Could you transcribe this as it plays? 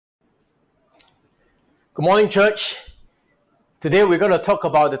Good morning, church. Today we're going to talk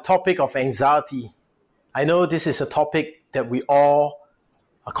about the topic of anxiety. I know this is a topic that we all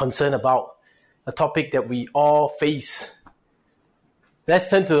are concerned about, a topic that we all face. Let's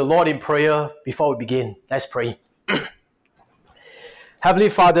turn to the Lord in prayer before we begin. Let's pray. Heavenly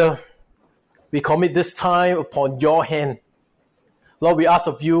Father, we commit this time upon your hand. Lord, we ask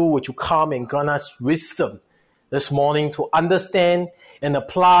of you, would you come and grant us wisdom this morning to understand and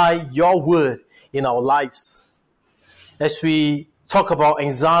apply your word in our lives. As we talk about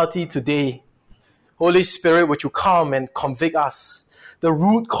anxiety today, Holy Spirit, would you come and convict us the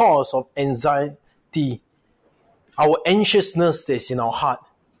root cause of anxiety, our anxiousness that's in our heart.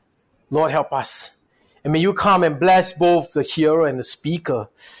 Lord, help us. And may you come and bless both the hearer and the speaker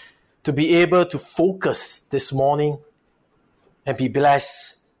to be able to focus this morning and be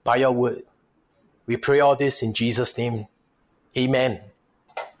blessed by your word. We pray all this in Jesus' name. Amen.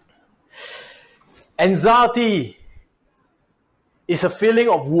 Anxiety is a feeling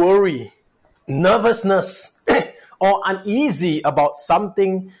of worry, nervousness, or uneasy about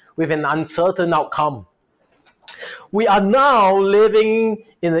something with an uncertain outcome. We are now living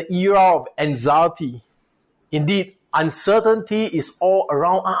in an era of anxiety. Indeed, uncertainty is all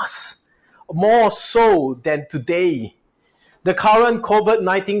around us, more so than today. The current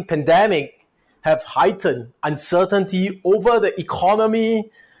COVID-19 pandemic have heightened uncertainty over the economy,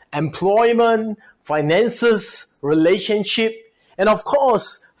 employment, finances, relationship, and of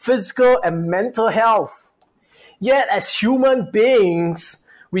course, physical and mental health. Yet as human beings,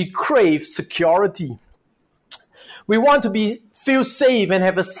 we crave security. We want to feel safe and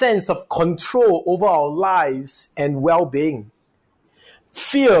have a sense of control over our lives and well-being.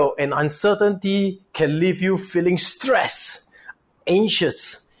 Fear and uncertainty can leave you feeling stressed,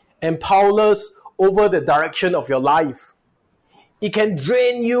 anxious, and powerless over the direction of your life. It can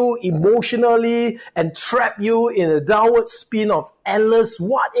drain you emotionally and trap you in a downward spin of endless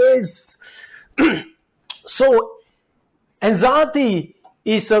what-ifs. So, anxiety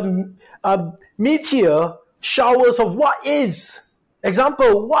is a meteor showers of what-ifs.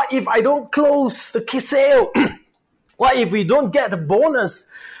 Example, what if I don't close the sale? What if we don't get the bonus?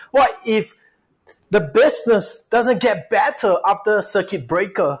 What if the business doesn't get better after circuit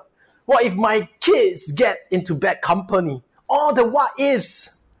breaker? What if my kids get into bad company? All the what-ifs.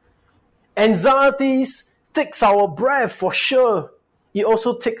 Anxieties takes our breath for sure. It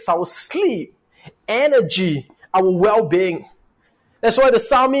also takes our sleep, energy, our well-being. That's why the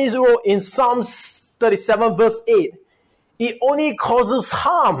psalmist wrote in Psalms 37 verse 8, it only causes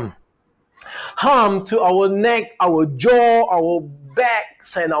harm. Harm to our neck, our jaw, our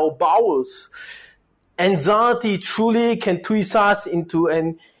backs, and our bowels. Anxiety truly can twist us into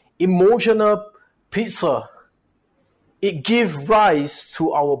an emotional pizza. It gives rise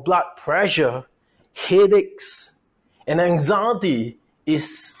to our blood pressure, headaches, and anxiety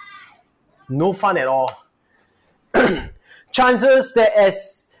is no fun at all. Chances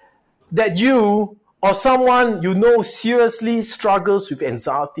that you or someone you know seriously struggles with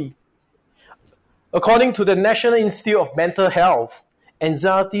anxiety. According to the National Institute of Mental Health,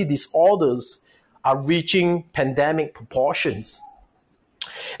 anxiety disorders are reaching pandemic proportions.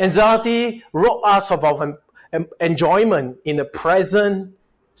 Anxiety robs us of our enjoyment in the present,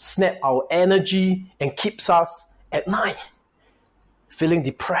 snap our energy, and keeps us at night, feeling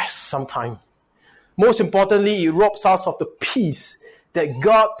depressed sometimes. Most importantly, it robs us of the peace that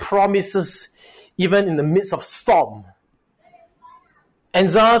God promises even in the midst of storm.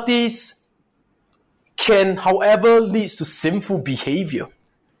 Anxieties can, however, lead to sinful behavior.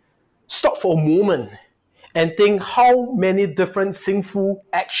 Stop for a moment and think how many different sinful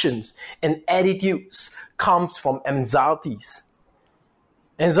actions and attitudes comes from anxieties.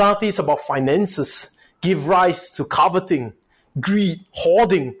 Anxieties about finances give rise to coveting, greed,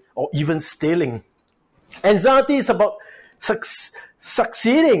 hoarding, or even stealing. Anxieties about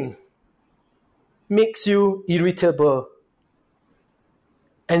succeeding makes you irritable.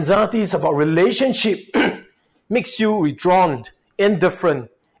 Anxieties about relationship makes you withdrawn,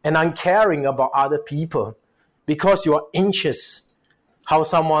 indifferent, and uncaring about other people because you are anxious how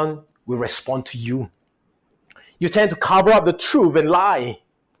someone will respond to you. You tend to cover up the truth and lie.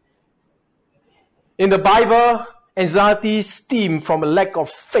 In the Bible, anxiety stems from a lack of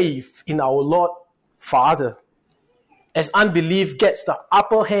faith in our Lord Father. As unbelief gets the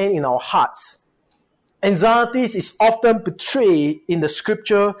upper hand in our hearts, anxiety is often portrayed in the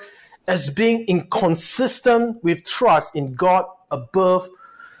scripture as being inconsistent with trust in God about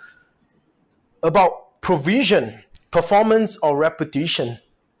provision, performance, or reputation.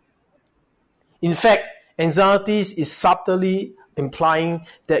 In fact, anxiety is subtly implying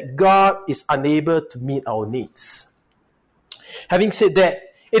that God is unable to meet our needs. Having said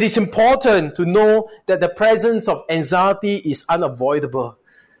that, it is important to know that the presence of anxiety is unavoidable,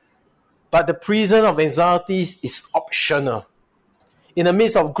 but the presence of anxieties is optional. In the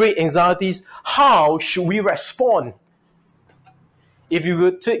midst of great anxieties, how should we respond? If you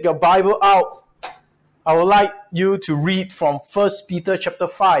could take your Bible out, I would like you to read from 1 Peter chapter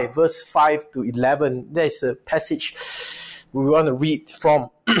 5, verse 5 to 11. There's a passage we want to read from.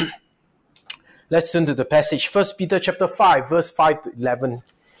 Let's turn to the passage. 1 Peter chapter 5, verse 5 to 11.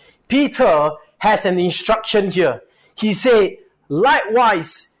 Peter has an instruction here. He said,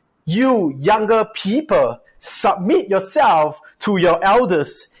 likewise, you younger people, submit yourself to your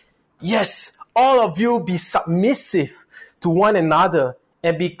elders. Yes, all of you be submissive to one another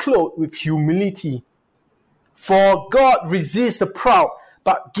and be clothed with humility. For God resists the proud,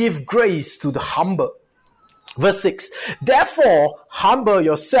 but give grace to the humble. Verse 6, therefore humble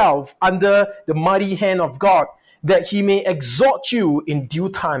yourself under the mighty hand of God, that he may exalt you in due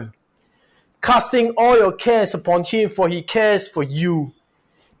time. Casting all your cares upon him, for he cares for you.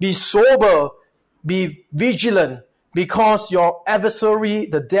 Be sober, be vigilant, because your adversary,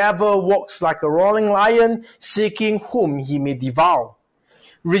 the devil, walks like a roaring lion, seeking whom he may devour.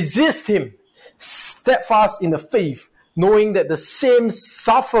 Resist him, steadfast in the faith, knowing that the same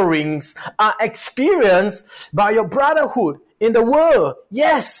sufferings are experienced by your brotherhood in the world.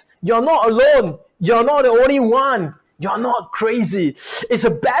 Yes, you're not alone. You're not the only one. You're not crazy. It's a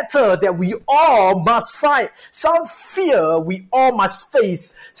battle that we all must fight. Some fear we all must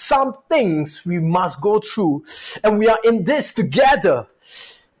face. Some things we must go through. And we are in this together.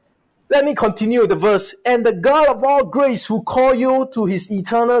 Let me continue the verse. And the God of all grace, who called you to his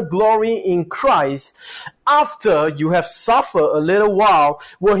eternal glory in Christ, after you have suffered a little while,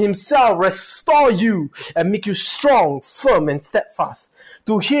 will himself restore you and make you strong, firm, and steadfast.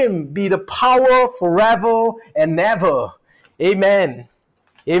 To him be the power forever and ever. Amen.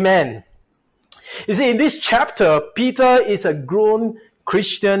 Amen. You see, in this chapter, Peter is a grown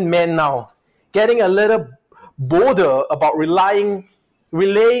Christian man now, getting a little bolder about relaying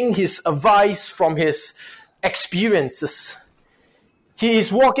his advice from his experiences. He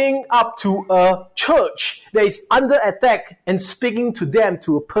is walking up to a church that is under attack and speaking to them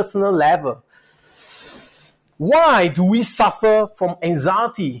to a personal level. Why do we suffer from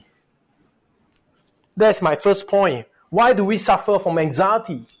anxiety? That's my first point. Why do we suffer from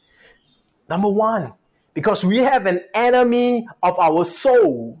anxiety? Number one, because we have an enemy of our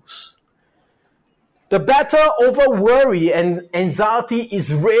souls. The battle over worry and anxiety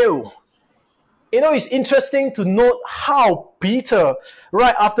is real. You know, it's interesting to note how Peter,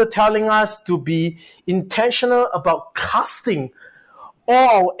 right after telling us to be intentional about casting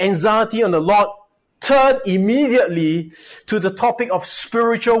all anxiety on the Lord, turned immediately to the topic of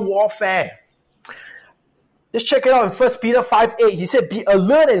spiritual warfare. Let's check it out in 1 Peter 5:8. He said, be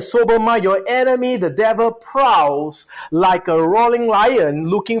alert and sober-minded. Your enemy, the devil, prowls like a roaring lion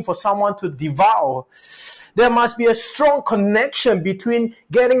looking for someone to devour. There must be a strong connection between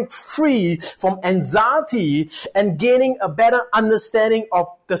getting free from anxiety and gaining a better understanding of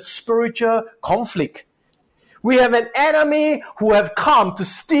the spiritual conflict. We have an enemy who have come to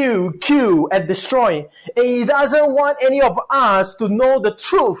steal, kill, and destroy. And he doesn't want any of us to know the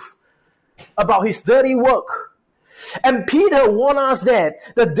truth about his dirty work. And Peter warned us that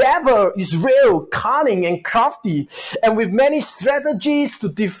the devil is real, cunning, and crafty, and with many strategies to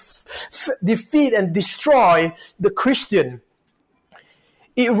defeat and destroy the Christian.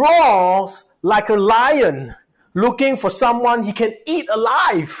 It roars like a lion, looking for someone he can eat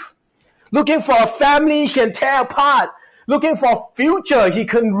alive. Looking for a family he can tear apart. Looking for a future he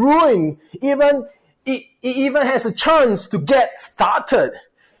can ruin. He even has a chance to get started.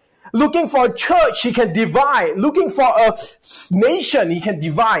 Looking for a church he can divide. Looking for a nation he can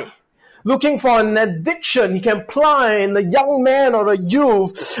divide. Looking for an addiction he can plant in a young man or a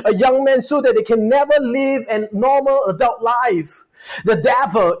youth, a young man, so that they can never live a normal adult life. The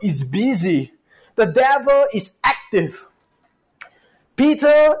devil is busy. The devil is active.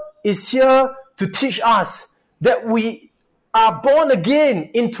 Peter is here to teach us that we are born again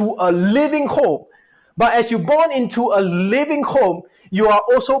into a living hope. But as you're born into a living hope, you are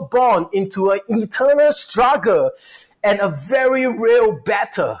also born into an eternal struggle and a very real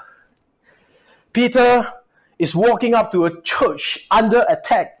battle. Peter is walking up to a church under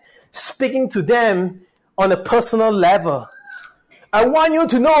attack, speaking to them on a personal level. I want you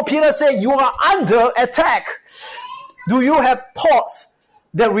to know, Peter said, you are under attack. Do you have thoughts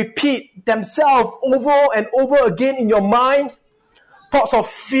that repeat themselves over and over again in your mind? Thoughts of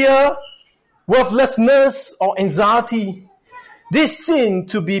fear, worthlessness, or anxiety? This seemed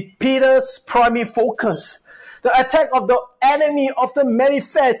to be Peter's primary focus. The attack of the enemy often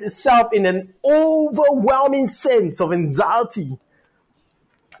manifests itself in an overwhelming sense of anxiety.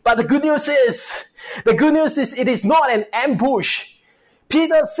 But the good news is it is not an ambush.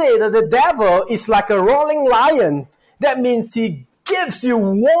 Peter said that the devil is like a roaring lion. That means he gives you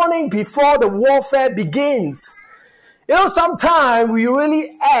warning before the warfare begins. You know, sometimes we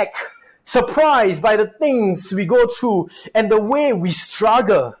really act surprised by the things we go through and the way we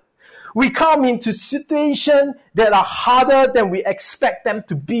struggle. We come into situations that are harder than we expect them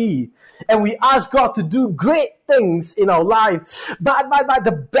to be. And we ask God to do great things in our life. But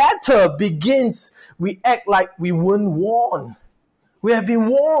the battle begins, we act like we weren't warned. We have been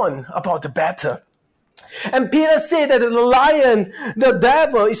warned about the battle. And Peter said that the lion, the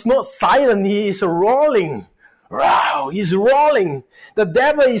devil, is not silent. He is roaring. Wow, he's roaring. The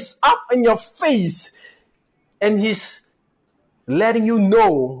devil is up in your face. And he's letting you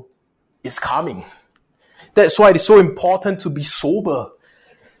know it's coming. That's why it's so important to be sober.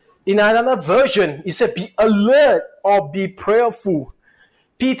 In another version, it said, be alert or be prayerful.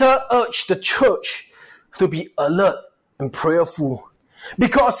 Peter urged the church to be alert and prayerful.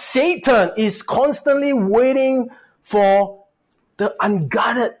 Because Satan is constantly waiting for the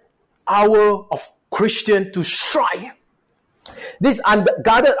unguarded hour of Christian to strike. This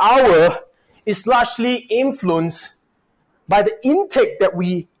unguarded hour is largely influenced by the intake that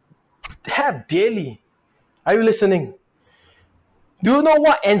we have daily. Are you listening? Do you know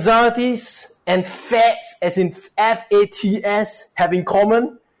what anxieties and fats, as in FATS, have in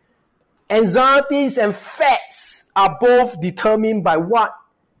common? Anxieties and fats are both determined by what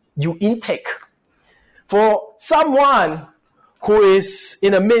you intake. For someone who is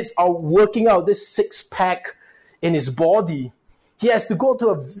in the midst of working out this six-pack in his body, he has to go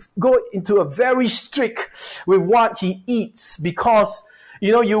into a very strict with what he eats, because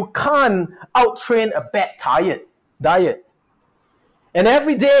you can't out-train a bad diet. And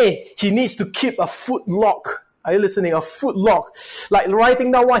every day he needs to keep a food log. Are you listening? A food log. Like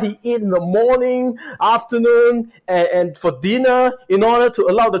writing down what he ate in the morning, afternoon, and for dinner, in order to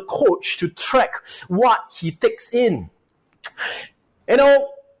allow the coach to track what he takes in.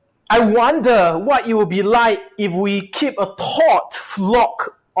 I wonder what it would be like if we keep a thought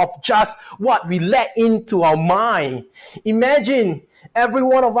log of just what we let into our mind. Imagine every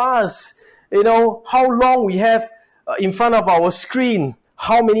one of us, how long we have in front of our screen,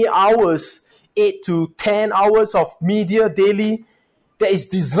 how many hours, 8 to 10 hours of media daily that is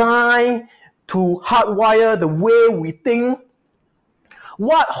designed to hardwire the way we think.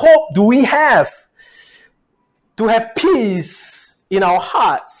 What hope do we have to have peace in our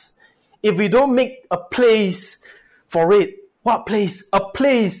hearts if we don't make a place for it? What place? A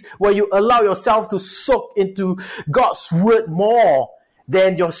place where you allow yourself to soak into God's word more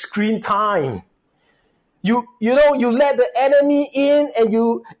than your screen time. You let the enemy in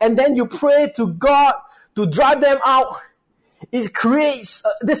and then you pray to God to drive them out. It creates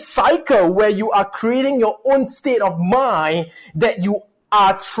this cycle where you are creating your own state of mind that you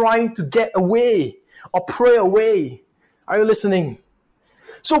are trying to get away or pray away. Are you listening?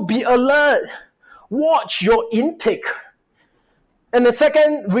 So be alert. Watch your intake. And the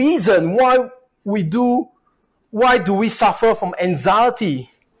second reason why do we suffer from anxiety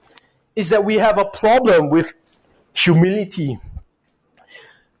is that we have a problem with humility.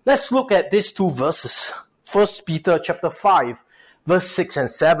 Let's look at these two verses. 1 Peter chapter 5, verse 6 and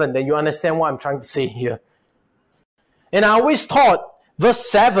 7. Then you understand what I'm trying to say here. And I always thought verse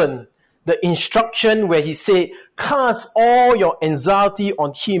 7, the instruction where he said, cast all your anxiety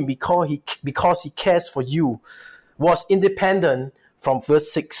on him because he cares for you, was independent from verse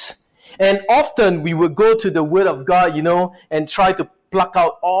 6. And often we would go to the word of God, and try to pluck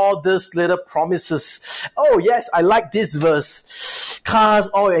out all these little promises. Oh yes, I like this verse. Cast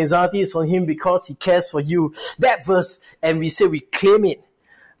all your anxieties on him because he cares for you. That verse, and we say we claim it.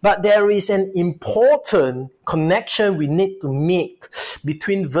 But there is an important connection we need to make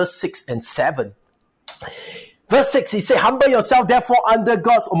between verse 6 and 7. Verse 6, he said, humble yourself therefore under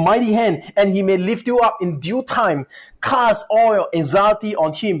God's almighty hand, and he may lift you up in due time. Cast all your anxiety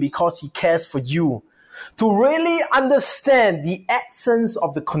on him because he cares for you. To really understand the essence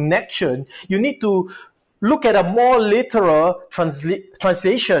of the connection, you need to look at a more literal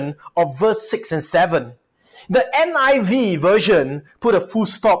translation of verse 6 and 7. The NIV version put a full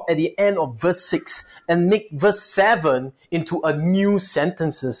stop at the end of verse 6 and make verse 7 into a new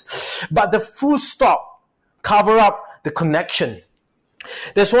sentences. But the full stop cover up the connection.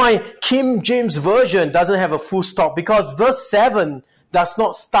 That's why King James Version doesn't have a full stop, because verse 7 does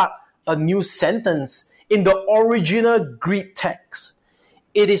not start a new sentence. in the original Greek text,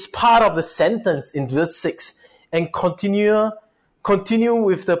 it is part of the sentence in verse 6 and continue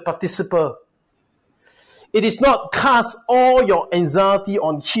with the participle. It is not cast all your anxiety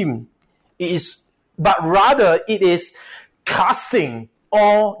on him, but rather it is casting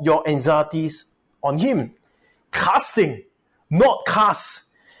all your anxieties on him. Casting, not cast.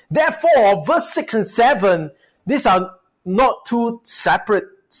 Therefore, verse 6 and 7, these are not two separate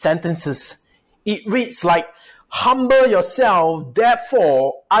sentences. It reads like, humble yourself,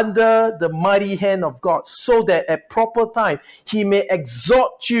 therefore, under the mighty hand of God, so that at proper time he may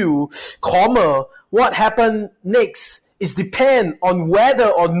exhort you, what happened next is depend on whether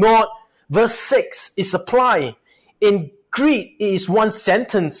or not verse 6 is applied. In Greek, it is one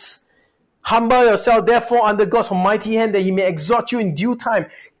sentence. Humble yourself, therefore, under God's mighty hand, that he may exhort you in due time,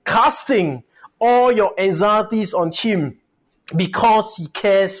 casting all your anxieties on him, because he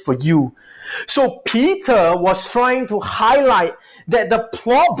cares for you. So Peter was trying to highlight that the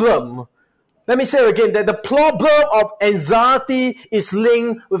problem, let me say it again, that the problem of anxiety is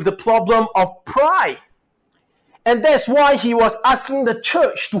linked with the problem of pride. And that's why he was asking the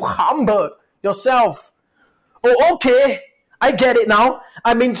church to humble yourself. Oh, okay, I get it now.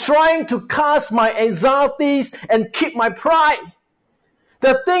 I've been trying to cast my anxieties and keep my pride.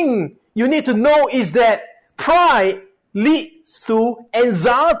 The thing you need to know is that pride leads to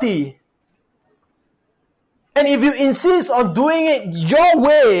anxiety. And if you insist on doing it your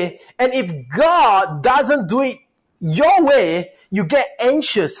way, and if God doesn't do it your way, you get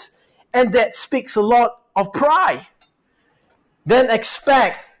anxious. And that speaks a lot of pride. Then you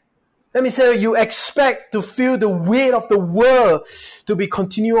expect to feel the weight of the world to be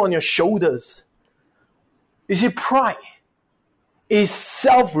continued on your shoulders. You see, pride is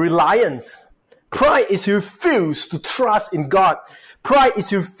self-reliance. Pride is refuse to trust in God. Pride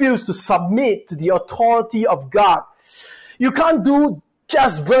is refuse to submit to the authority of God. You can't do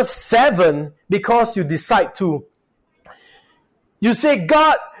just verse 7 because you decide to. You say,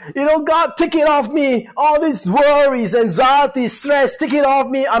 God, God, take it off me. All these worries, anxiety, stress, take it off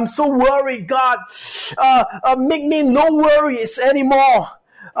me. I'm so worried, God. Make me no worries anymore.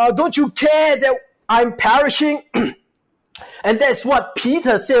 Don't you care that I'm perishing? And that's what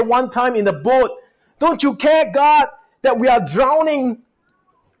Peter said one time in the boat. Don't you care, God, that we are drowning?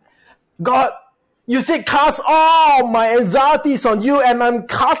 God, you say, cast all my anxieties on you, and I'm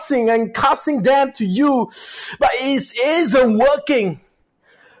casting them to you. But it isn't working.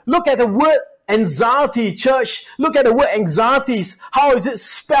 Look at the word anxiety, church. Look at the word anxieties. How is it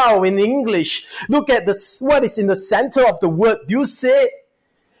spelled in English? Look at what is in the center of the word. You say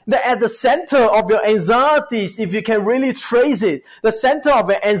that at the center of your anxieties, if you can really trace it, the center of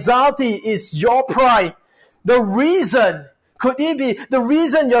your anxiety is your pride. The reason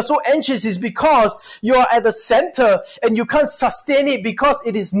you're so anxious is because you're at the center and you can't sustain it because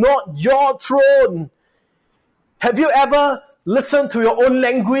it is not your throne. Have you ever listened to your own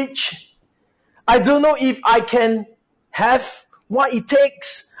language? I don't know if I can have what it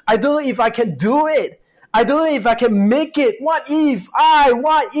takes. I don't know if I can do it. I don't know if I can make it. What if I?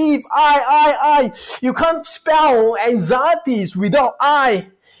 You can't spell anxieties without I.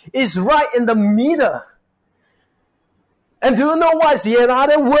 It's right in the middle. And do you know what's the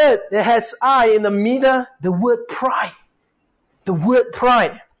another word that has I in the middle? The word pride. The word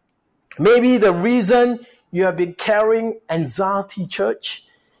pride. Maybe the reason you have been carrying anxiety, church,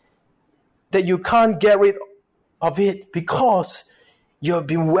 that you can't get rid of it because you have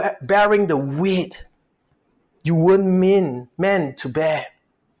been bearing the weight you weren't meant to bear.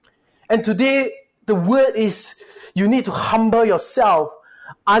 And today, the word is you need to humble yourself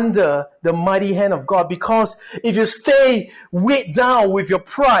under the mighty hand of God, because if you stay weighed down with your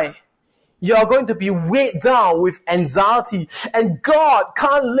pride, you are going to be weighed down with anxiety, and God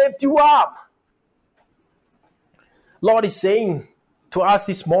can't lift you up. Lord is saying to us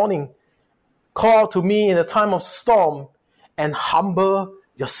this morning, call to me in a time of storm and humble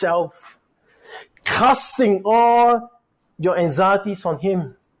yourself, casting all your anxieties on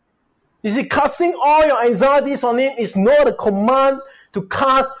Him. You see, casting all your anxieties on Him is not a command to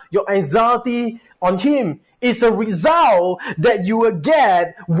cast your anxiety on Him. It's a result that you will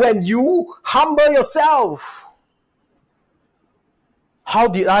get when you humble yourself. How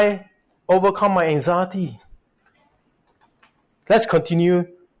did I overcome my anxiety? Let's continue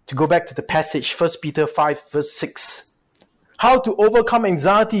to go back to the passage, 1 Peter 5, verse 6. How to overcome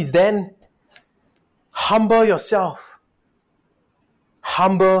anxieties then? Humble yourself.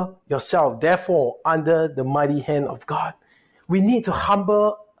 Humble yourself, therefore, under the mighty hand of God. We need to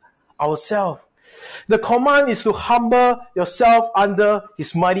humble ourselves. The command is to humble yourself under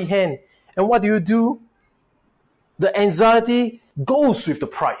His mighty hand. And what do? the anxiety goes with the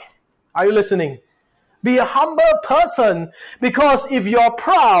pride. Are you listening? Be a humble person, because if you're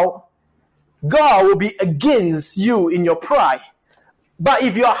proud, God will be against you in your pride. But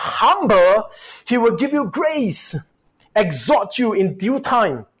if you're humble, He will give you grace, exhort you in due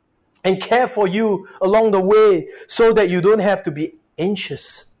time, and care for you along the way so that you don't have to be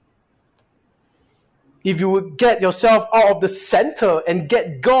anxious. If you would get yourself out of the center and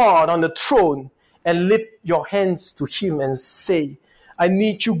get God on the throne and lift your hands to Him and say, I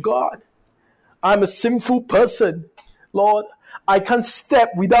need you, God. I'm a sinful person. Lord, I can't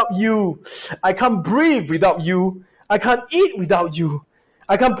step without you. I can't breathe without you. I can't eat without you.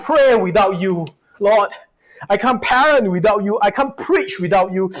 I can't pray without you. Lord, I can't parent without you. I can't preach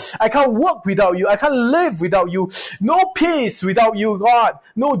without you. I can't work without you. I can't live without you. No peace without you, God.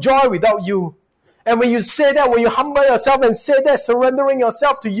 No joy without you. And when you say that, when you humble yourself and say that, surrendering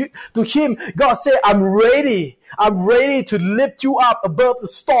yourself to Him, God said, I'm ready. I'm ready to lift you up above the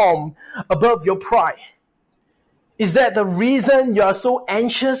storm, above your pride. Is that the reason you are so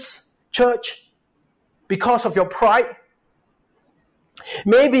anxious, church? Because of your pride?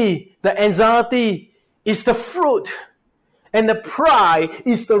 Maybe the anxiety is the fruit, and the pride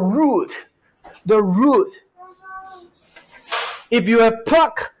is the root. The root. If you have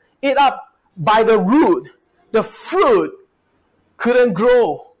plucked it up by the root, the fruit couldn't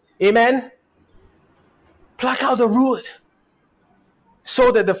grow. Amen? Pluck out the root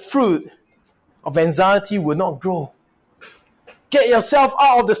so that the fruit of anxiety will not grow. Get yourself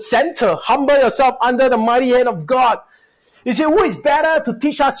out of the center. Humble yourself under the mighty hand of God. You see, who is better to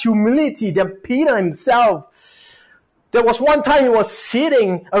teach us humility than Peter himself? There was one time he was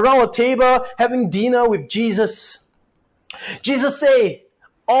sitting around a table having dinner with Jesus. Jesus said,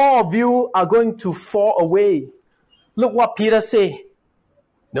 all of you are going to fall away. Look what Peter said.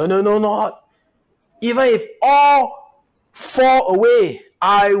 No, not. Even if all fall away,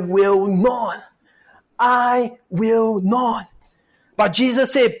 I will not. I will not. But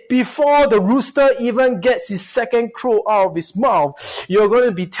Jesus said, before the rooster even gets his second crow out of his mouth, you're going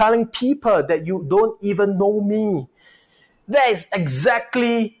to be telling people that you don't even know me. That is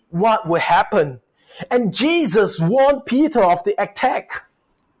exactly what will happen. And Jesus warned Peter of the attack.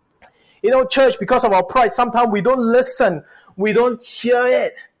 You know, church, because of our pride, sometimes we don't listen. We don't hear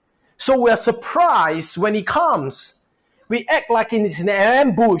it. So we are surprised when He comes. We act like it's an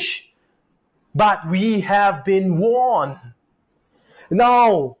ambush. But we have been warned.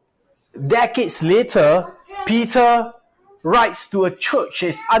 Now, decades later, Peter writes to a church that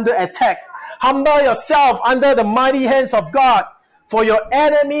is under attack. Humble yourself under the mighty hands of God. For your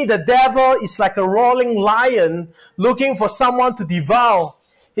enemy, the devil, is like a roaring lion looking for someone to devour.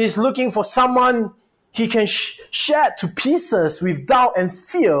 He's looking for someone he can shed to pieces with doubt and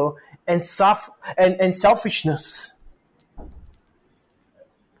fear and selfishness.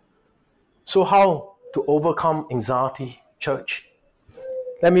 So how to overcome anxiety, church?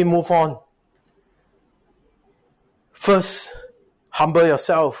 Let me move on. First, humble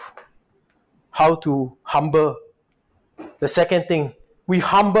yourself. How to humble? The second thing, we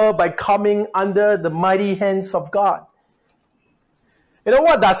humble by coming under the mighty hands of God. You know,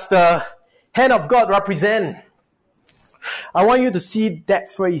 what does the hand of God represent? I want you to see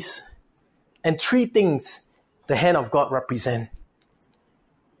that phrase and three things the hand of God represent.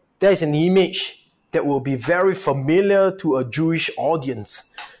 There is an image that will be very familiar to a Jewish audience.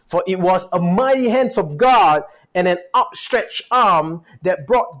 For it was a mighty hands of God and an outstretched arm that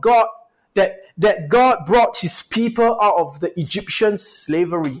brought God brought His people out of the Egyptian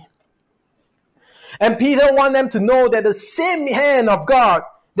slavery. And Peter wants them to know that the same hand of God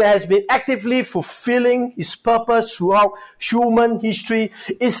that has been actively fulfilling His purpose throughout human history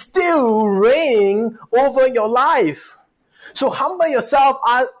is still reigning over your life. So humble yourself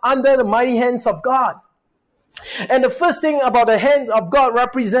under the mighty hands of God. And the first thing about the hand of God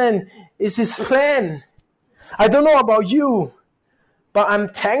represent is His plan. I don't know about you, but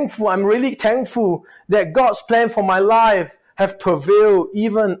I'm really thankful that God's plan for my life have prevailed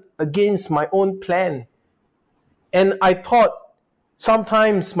even against my own plan. And I thought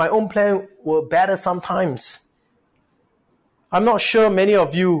sometimes my own plan were better sometimes. I'm not sure many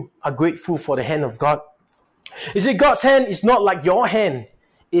of you are grateful for the hand of God. You see, God's hand is not like your hand.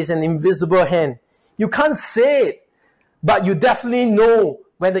 It's an invisible hand. You can't say it, but you definitely know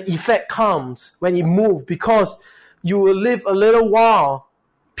when the effect comes, when it moves, because you will live a little while.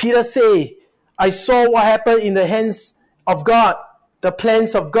 Peter say, I saw what happened in the hands of God, the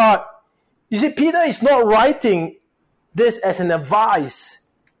plans of God. You see, Peter is not writing this as an advice.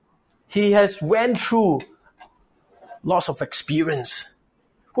 He has went through lots of experience.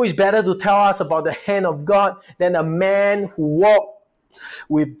 Who is better to tell us about the hand of God than a man who walked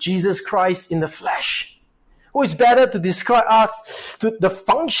with Jesus Christ in the flesh? Who is better to describe us to the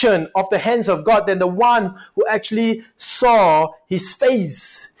function of the hands of God than the one who actually saw his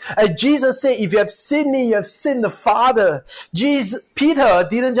face? And Jesus said, if you have seen me, you have seen the Father. Peter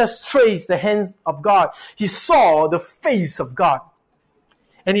didn't just trace the hands of God. He saw the face of God.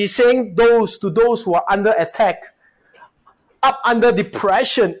 And he's saying to those who are under attack, up under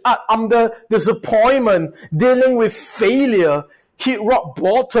depression, up under disappointment, dealing with failure, hit rock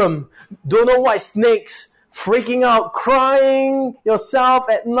bottom, don't know what's next, freaking out, crying yourself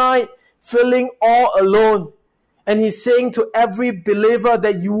at night, feeling all alone. And he's saying to every believer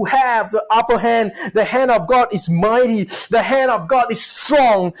that you have the upper hand. The hand of God is mighty. The hand of God is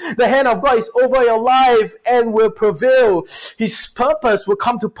strong. The hand of God is over your life and will prevail. His purpose will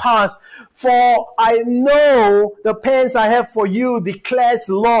come to pass. For I know the plans I have for you, declares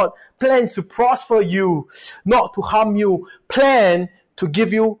the Lord. Plans to prosper you, not to harm you. Plan to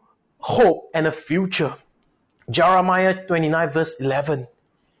give you hope and a future. Jeremiah 29 verse 11.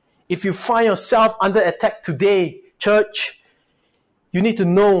 If you find yourself under attack today, church, you need to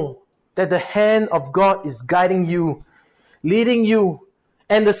know that the hand of God is guiding you, leading you,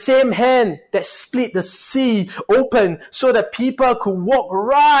 and the same hand that split the sea open so that people could walk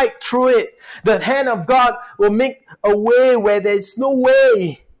right through it. The hand of God will make a way where there is no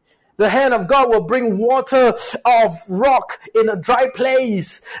way. The hand of God will bring water of rock in a dry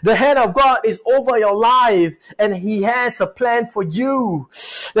place. The hand of God is over your life and He has a plan for you.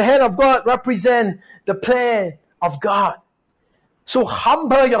 The hand of God represents the plan of God. So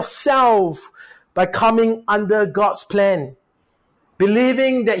humble yourself by coming under God's plan,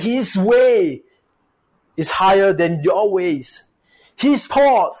 believing that His way is higher than your ways. His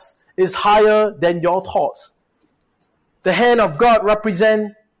thoughts is higher than your thoughts. The hand of God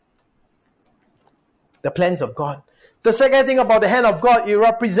represents the plans of God. The second thing about the hand of God, it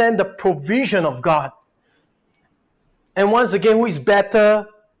represents the provision of God. And once again, who is better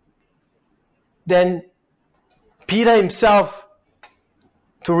than Peter himself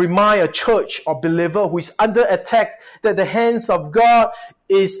to remind a church or believer who is under attack that the hands of God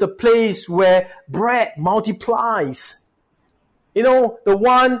is the place where bread multiplies. You know, the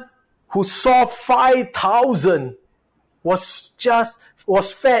one who saw 5,000 was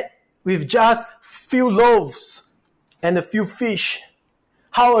fed with just few loaves and a few fish.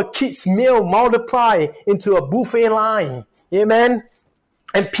 How a kid's meal multiply into a buffet line. Amen.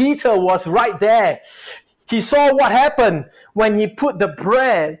 And Peter was right there. He saw what happened when he put the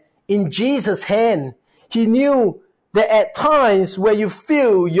bread in Jesus' hand. He knew that at times where you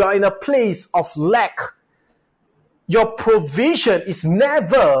feel you are in a place of lack, your provision is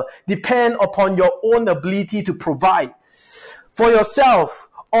never depend upon your own ability to provide for yourself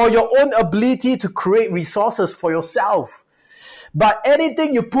or your own ability to create resources for yourself. But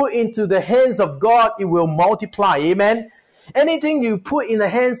anything you put into the hands of God, it will multiply. Amen. Anything you put in the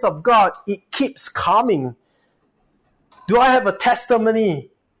hands of God, it keeps coming. Do I have a testimony?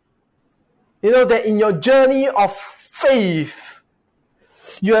 You know that in your journey of faith,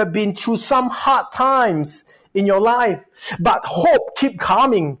 you have been through some hard times in your life, but hope keep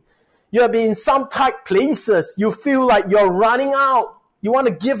coming. You have been in some tight places. You feel like you're running out. You want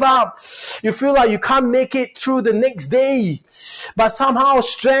to give up. You feel like you can't make it through the next day. But somehow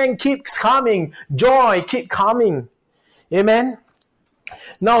strength keeps coming. Joy keeps coming. Amen.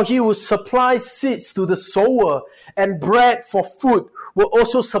 Now He will supply seeds to the sower, and bread for food will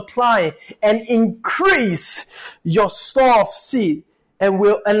also supply and increase your store of seed and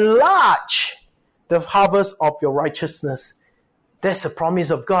will enlarge the harvest of your righteousness. That's the promise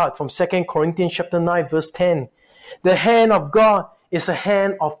of God from 2 Corinthians chapter 9 verse 10. The hand of God is a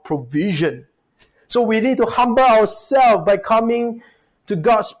hand of provision. So we need to humble ourselves by coming to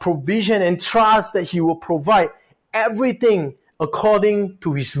God's provision and trust that He will provide everything according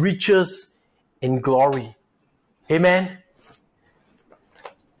to His riches in glory. Amen.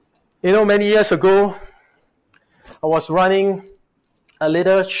 You know, many years ago, I was running a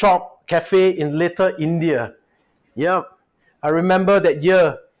little shop, cafe in Little India. Yep. I remember that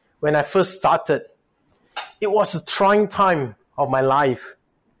year when I first started. It was a trying time of my life.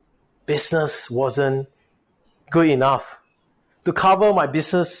 Business wasn't good enough to cover my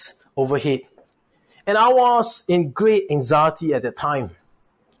business overhead. And I was in great anxiety at the time.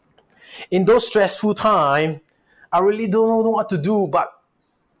 In those stressful times, I really don't know what to do but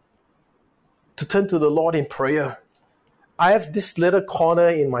to turn to the Lord in prayer. I have this little corner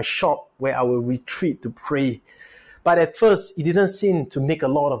in my shop where I will retreat to pray. But at first, it didn't seem to make a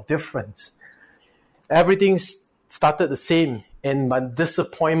lot of difference. Everything started the same, and my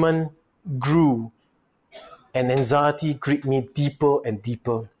disappointment grew, and anxiety gripped me deeper and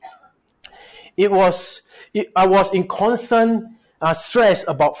deeper. I was in constant stress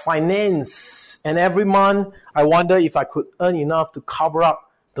about finance, and every month I wondered if I could earn enough to cover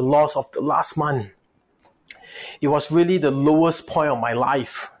up the loss of the last month. It was really the lowest point of my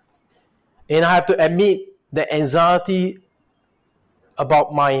life. And I have to admit that anxiety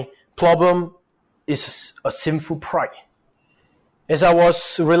about my problem is a sinful pride. As I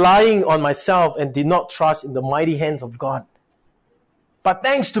was relying on myself and did not trust in the mighty hands of God. But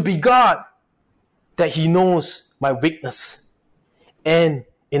thanks to be God, that He knows my weakness and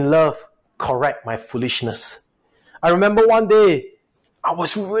in love correct my foolishness. I remember one day I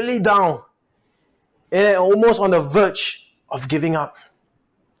was really down and almost on the verge of giving up.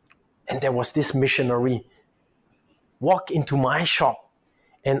 And there was this missionary walk into my shop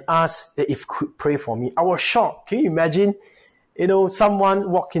and asked if he could pray for me. I was shocked. Can you imagine? Someone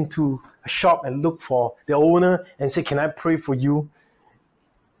walk into a shop and look for the owner and say, "Can I pray for you?"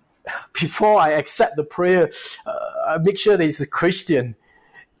 Before I accept the prayer, I make sure that he's a Christian.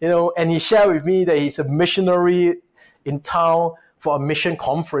 And he shared with me that he's a missionary in town for a mission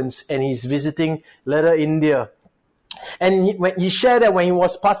conference and he's visiting later India. And when he shared that when he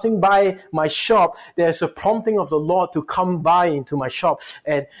was passing by my shop, there's a prompting of the Lord to come by into my shop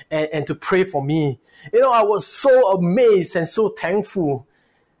and to pray for me. I was so amazed and so thankful.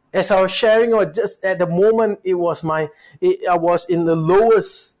 As I was sharing, or just at the moment, I was in the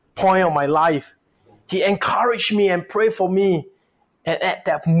lowest point of my life. He encouraged me and prayed for me. And at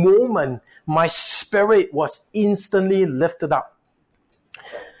that moment, my spirit was instantly lifted up.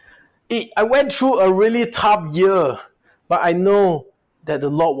 I went through a really tough year, but I know that the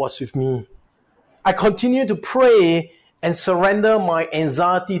Lord was with me. I continued to pray and surrender my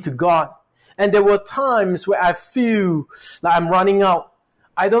anxiety to God. And there were times where I feel like I'm running out.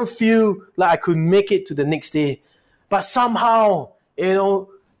 I don't feel like I could make it to the next day. But somehow,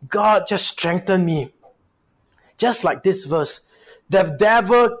 God just strengthened me. Just like this verse. The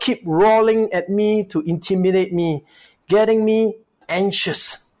devil kept rolling at me to intimidate me, getting me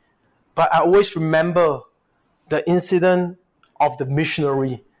anxious. But I always remember the incident of the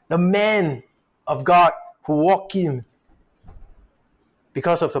missionary, the man of God who walked in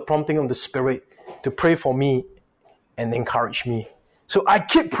because of the prompting of the Spirit to pray for me and encourage me. So I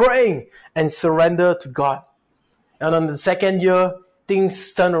keep praying and surrender to God. And on the second year,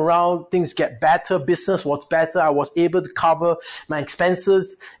 things turn around, things get better, business was better. I was able to cover my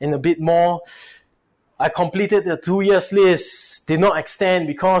expenses and a bit more. I completed the 2 years lease, did not extend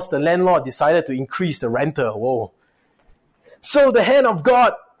because the landlord decided to increase the rental. Whoa. So the hand of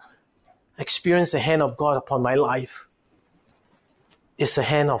God, experienced the hand of God upon my life. It's a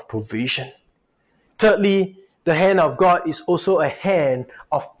hand of provision. Thirdly, the hand of God is also a hand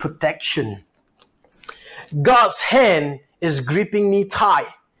of protection. God's hand is gripping me tight.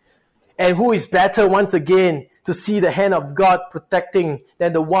 And who is better once again to see the hand of God protecting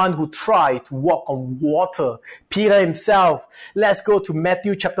than the one who tried to walk on water? Peter himself. Let's go to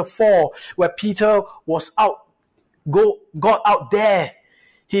Matthew chapter 4, where Peter got out there.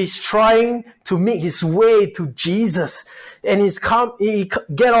 He's trying to make his way to Jesus. And he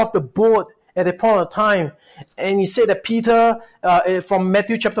get off the boat at a point of time. And he said that Peter, from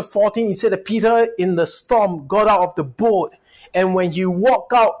Matthew chapter 14, he said that Peter in the storm got out of the boat. And when he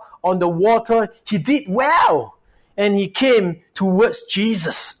walked out on the water, he did well. And he came towards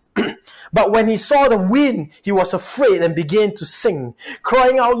Jesus. But when he saw the wind, he was afraid and began to sink,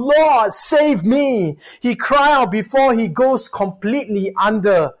 crying out, "Lord, save me." He cried out before he goes completely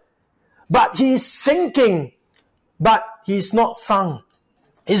under. But he's sinking, but he's not sunk.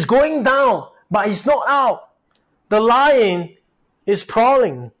 He's going down, but he's not out. The lion is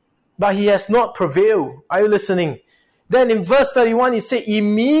prowling, but he has not prevailed. Are you listening? Then in verse 31, he said,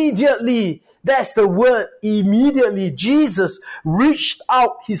 immediately, that's the word, immediately, Jesus reached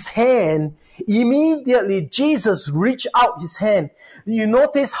out his hand. Immediately, Jesus reached out his hand. You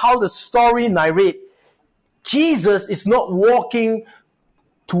notice how the story narrates. Jesus is not walking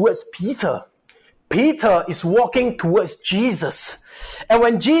towards Peter. Peter is walking towards Jesus. And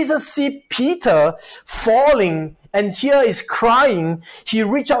when Jesus sees Peter falling and here is crying, he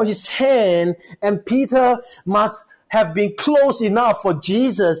reached out his hand, and Peter must have been close enough for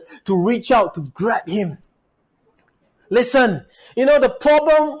Jesus to reach out to grab him. Listen, the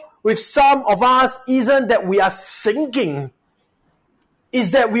problem with some of us isn't that we are sinking.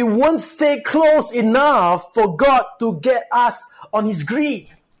 Is that we won't stay close enough for God to get us on his grip.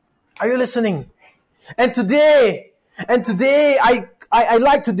 Are you listening? And today, And today I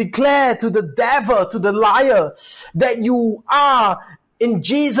like to declare to the devil, to the liar, that you are in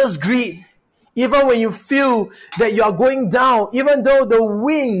Jesus' greed. Even when you feel that you are going down, even though the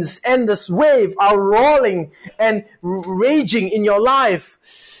winds and the waves are rolling and raging in your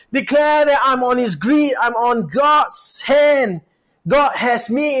life, declare that I'm on His greed. I'm on God's hand. God has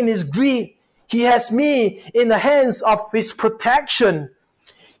me in His greed. He has me in the hands of His protection.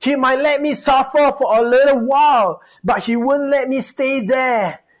 He might let me suffer for a little while, but He won't let me stay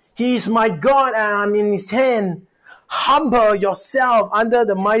there. He is my God and I'm in His hand. Humble yourself under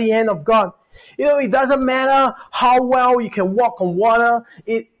the mighty hand of God. You know, it doesn't matter how well you can walk on water.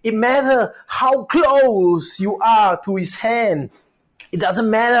 It matters how close you are to His hand. It doesn't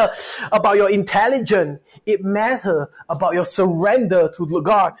matter about your intelligence. It matters about your surrender to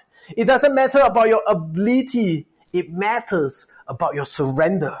God. It doesn't matter about your ability. It matters about your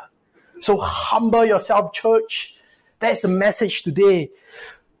surrender. So humble yourself, church. That's the message today.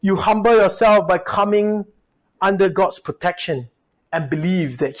 You humble yourself by coming under God's protection and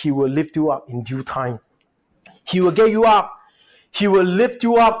believe that He will lift you up in due time. He will get you up. He will lift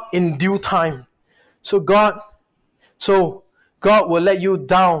you up in due time. So God will let you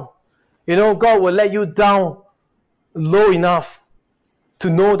down. You know, God will let you down low enough to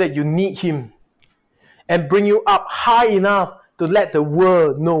know that you need Him, and bring you up high enough to let the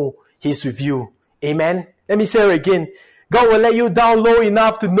world know He's with you. Amen. Let me say it again. God will let you down low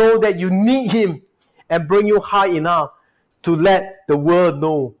enough to know that you need Him, and bring you high enough to let the world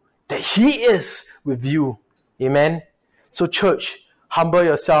know that He is with you. Amen. So church, humble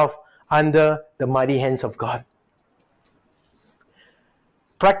yourself under the mighty hands of God.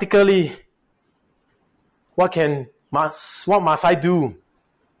 Practically, what must I do?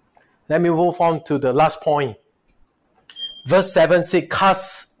 Let me move on to the last point. Verse 7 says,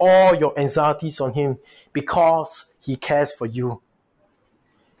 cast all your anxieties on Him because He cares for you.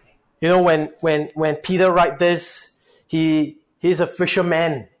 You know, when Peter writes this, he's a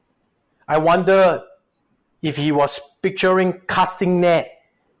fisherman. I wonder if he was picturing casting net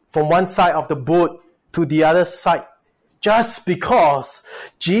from one side of the boat to the other side, just because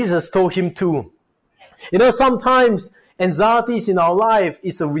Jesus told him to. You know, sometimes anxieties in our life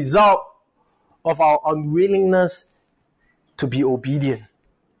is a result of our unwillingness to be obedient.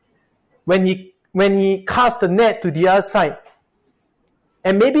 When he cast the net to the other side,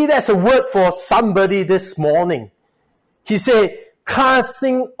 and maybe that's a word for somebody this morning. He said,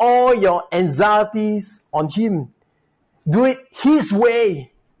 casting all your anxieties on Him. Do it His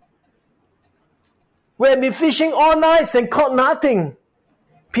way. We have been fishing all night and caught nothing.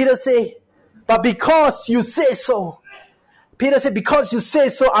 Peter said, but because you say so. Peter said, because you say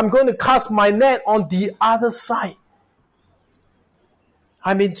so, I'm going to cast my net on the other side.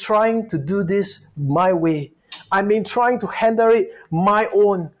 I've been trying to do this my way. I've been trying to handle it my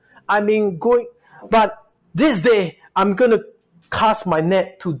own. But this day, I'm going to cast my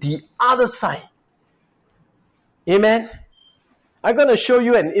net to the other side. Amen. I'm going to show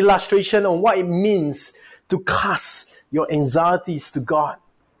you an illustration on what it means to cast your anxieties to God.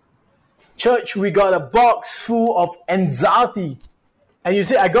 Church, we got a box full of anxiety. And you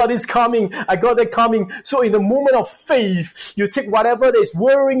say, I got this coming, I got that coming. So in the moment of faith, you take whatever that is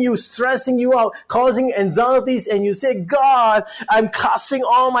worrying you, stressing you out, causing anxieties, and you say, God, I'm casting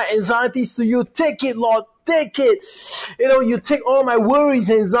all my anxieties to you. Take it, Lord, take it. You know, you take all my worries,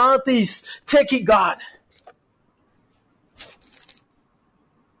 anxieties, take it, God.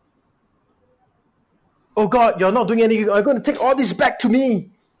 Oh God, you're not doing anything. I'm going to take all this back to me.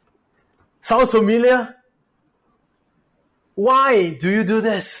 Sounds familiar? Why do you do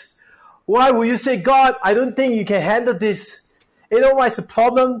this? Why will you say, God, I don't think you can handle this? You know what's the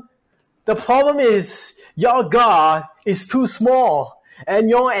problem? The problem is your God is too small and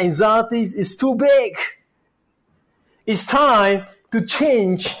your anxieties is too big. It's time to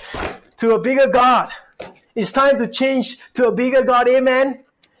change to a bigger God. It's time to change to a bigger God. Amen?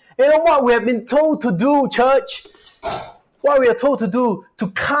 You know what we have been told to do, church? What we are told to do, to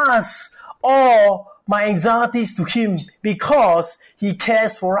cast all my anxieties to Him because He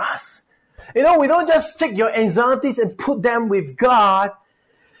cares for us. You know, we don't just take your anxieties and put them with God.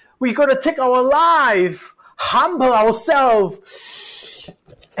 We got to take our life, humble ourselves,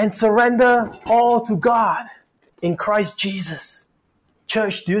 and surrender all to God in Christ Jesus.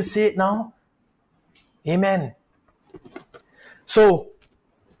 Church, do you see it now? Amen. So,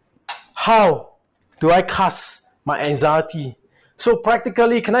 how do I cast my anxiety? So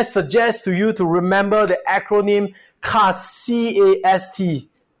practically, can I suggest to you to remember the acronym CAST, C-A-S-T,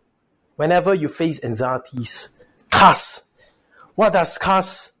 whenever you face anxieties. CAST. What does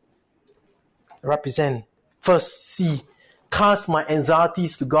CAST represent? First, C, cast my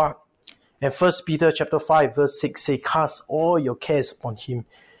anxieties to God. And 1 Peter chapter 5 verse 6 say, cast all your cares upon Him.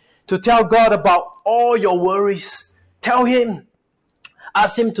 To tell God about all your worries. Tell Him.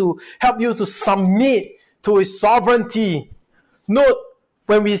 Ask Him to help you to submit to His sovereignty. Note,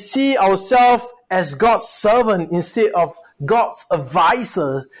 when we see ourselves as God's servant instead of God's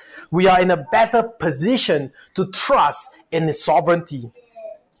advisor, we are in a better position to trust in His sovereignty.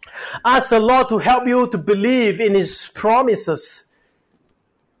 Ask the Lord to help you to believe in His promises.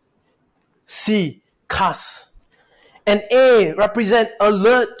 C, cast. And A, represent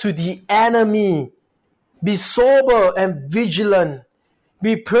alert to the enemy. Be sober and vigilant.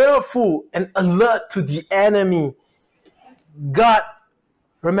 Be prayerful and alert to the enemy. God,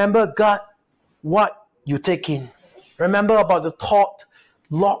 remember God, what you take in. Remember about the thought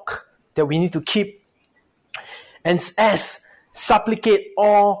lock that we need to keep. And S, supplicate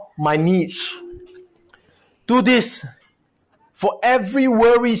all my needs. Do this. For every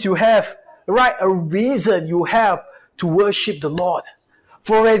worries you have, write a reason you have to worship the Lord.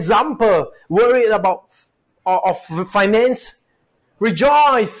 For example, worried about of finance,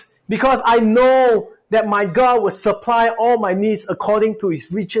 rejoice because I know that my God will supply all my needs according to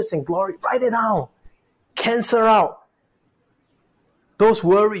His riches and glory. Write it down. Cancel out those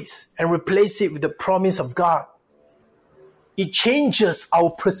worries and replace it with the promise of God. It changes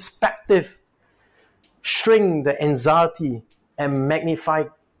our perspective, shrink the anxiety, and magnify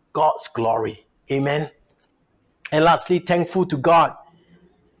God's glory. Amen. And lastly, thankful to God.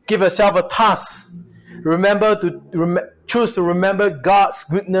 Give yourself a task. Remember to choose to remember God's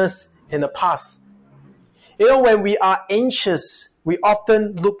goodness in the past. You know, when we are anxious, we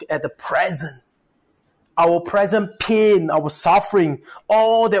often look at the present. Our present pain, our suffering,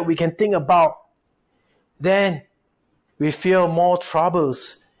 all that we can think about. Then we fear more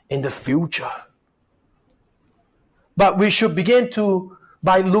troubles in the future. But we should begin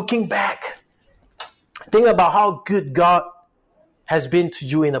by looking back. Think about how good God has been to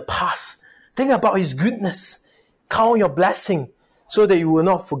you in the past. Think about His goodness. Count your blessing so that you will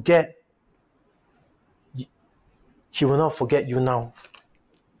not forget. He will not forget you now.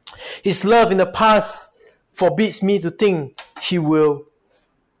 His love in the past forbids me to think He will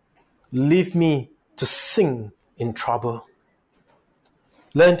leave me to sink in trouble.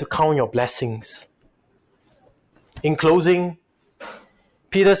 Learn to count your blessings. In closing,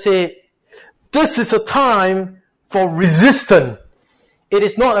 Peter said, this is a time for resistance. It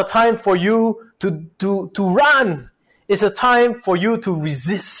is not a time for you to run. It's a time for you to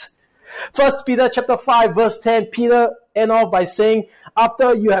resist. 1 Peter chapter 5 verse 10, Peter ends off by saying,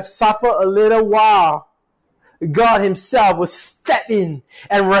 after you have suffered a little while, God Himself will step in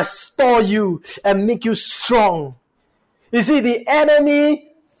and restore you and make you strong. You see, the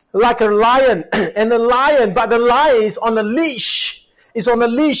enemy like a lion, and the lion is on a leash. It's on a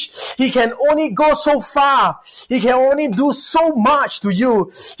leash. He can only go so far. He can only do so much to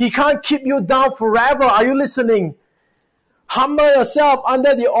you. He can't keep you down forever. Are you listening? Humble yourself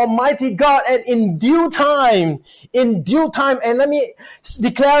under the Almighty God, and in due time, and let me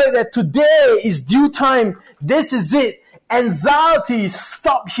declare that today is due time. This is it. Anxiety,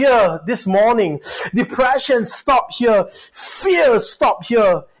 stop here this morning. Depression, stop here. Fear, stop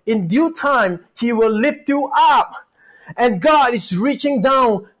here. In due time, He will lift you up. And God is reaching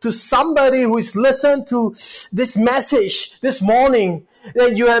down to somebody who is listening to this message this morning.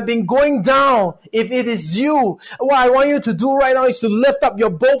 That you have been going down. If it is you, what I want you to do right now is to lift up your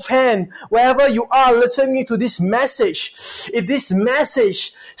both hands wherever you are listening to this message. If this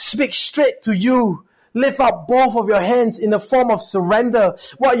message speaks straight to you, lift up both of your hands in the form of surrender.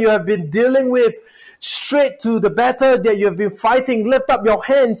 What you have been dealing with, straight to the battle that you have been fighting, lift up your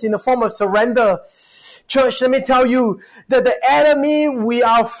hands in the form of surrender. Church, let me tell you that the enemy we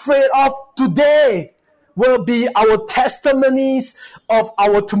are afraid of today will be our testimonies of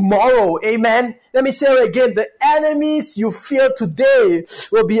our tomorrow. Amen. Let me say it again. The enemies you fear today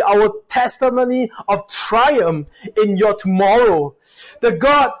will be our testimony of triumph in your tomorrow. The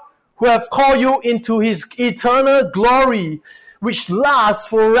God who have called you into His eternal glory, which lasts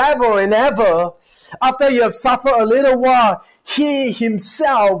forever and ever, after you have suffered a little while, He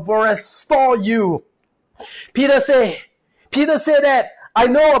Himself will restore you. Peter said that I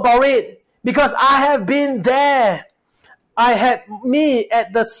know about it because I have been there. I had me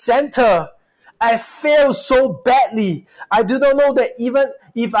at the center. I failed so badly. I do not know that even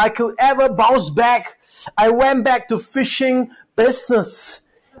if I could ever bounce back. I went back to fishing business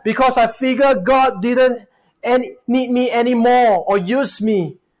because I figured God didn't need me anymore or use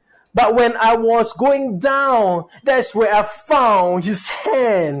me. But when I was going down, that's where I found his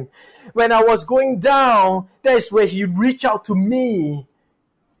hand. When I was going down, that's where he reached out to me.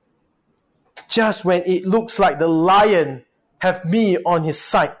 Just when it looks like the lion have me on his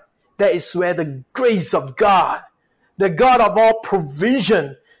side, that is where the grace of God, the God of all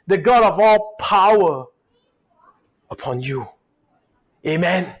provision, the God of all power upon you.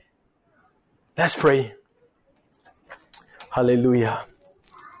 Amen. Let's pray. Hallelujah.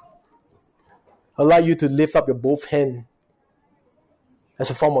 I'd like you to lift up your both hands as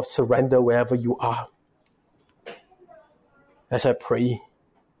a form of surrender wherever you are. As I pray.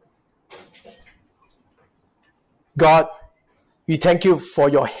 God, we thank you for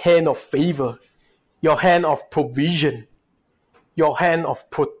your hand of favor, your hand of provision, your hand of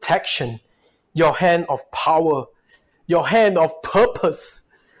protection, your hand of power, your hand of purpose.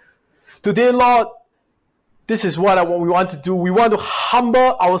 Today, Lord, this is what we want to do. We want to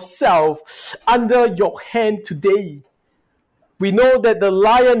humble ourselves under your hand today. We know that the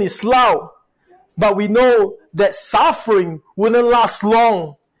lion is loud, but we know that suffering wouldn't last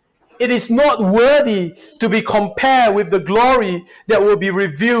long. It is not worthy to be compared with the glory that will be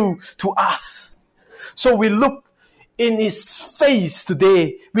revealed to us. So we look in his face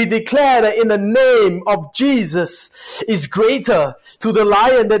today. We declare that in the name of Jesus is greater to the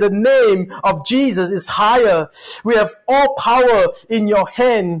lion, that the name of Jesus is higher. We have all power in your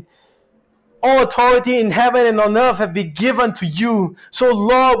hand. All authority in heaven and on earth have been given to you. So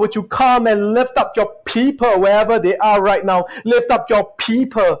Lord, would you come and lift up your people wherever they are right now. Lift up your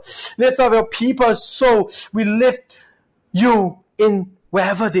people. Lift up your people. So we lift you in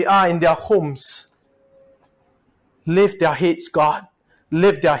wherever they are in their homes. Lift their heads, God.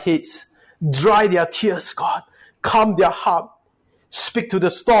 Lift their heads. Dry their tears, God. Calm their heart. Speak to the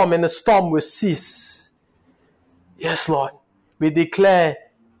storm and the storm will cease. Yes, Lord. We declare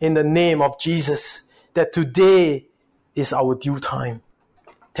in the name of Jesus that today is our due time.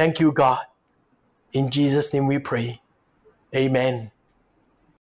 Thank you, God. In Jesus' name we pray. Amen.